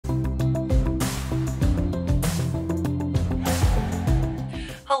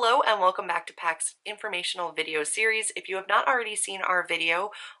Hello and welcome back to PACT's informational video series. If you have not already seen our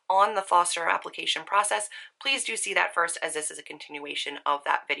video on the foster application process, please do see that first, as this is a continuation of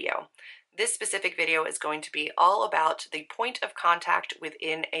that video. This specific video is going to be all about the point of contact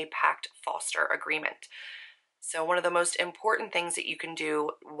within a PACT foster agreement. So one of the most important things that you can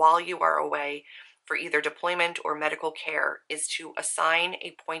do while you are away for either deployment or medical care is to assign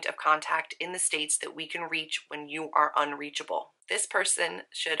a point of contact in the states that we can reach when you are unreachable. This person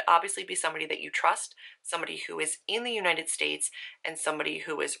should obviously be somebody that you trust, somebody who is in the United States, and somebody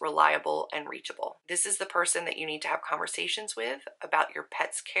who is reliable and reachable. This is the person that you need to have conversations with about your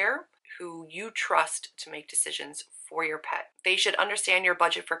pet's care, who you trust to make decisions for your pet. They should understand your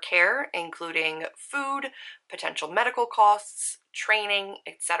budget for care, including food, potential medical costs, training,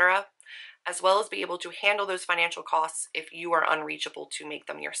 etc., as well as be able to handle those financial costs if you are unreachable to make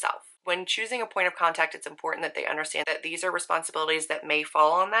them yourself. When choosing a point of contact, it's important that they understand that these are responsibilities that may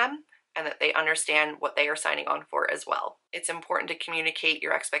fall on them and that they understand what they are signing on for as well. It's important to communicate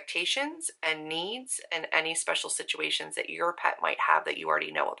your expectations and needs and any special situations that your pet might have that you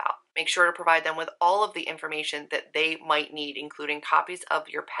already know about. Make sure to provide them with all of the information that they might need, including copies of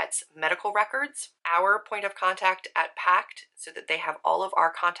your pet's medical records, our point of contact at PACT, so that they have all of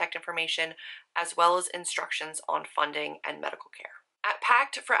our contact information, as well as instructions on funding and medical care. At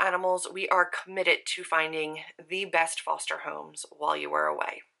PACT for Animals, we are committed to finding the best foster homes while you are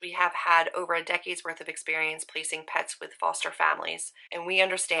away. We have had over a decade's worth of experience placing pets with foster families, and we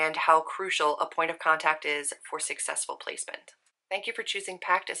understand how crucial a point of contact is for successful placement. Thank you for choosing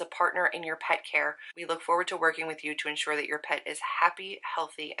PACT as a partner in your pet care. We look forward to working with you to ensure that your pet is happy,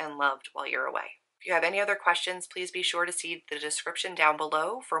 healthy, and loved while you're away. If you have any other questions, please be sure to see the description down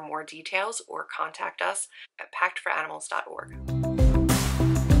below for more details or contact us at pactforanimals.org.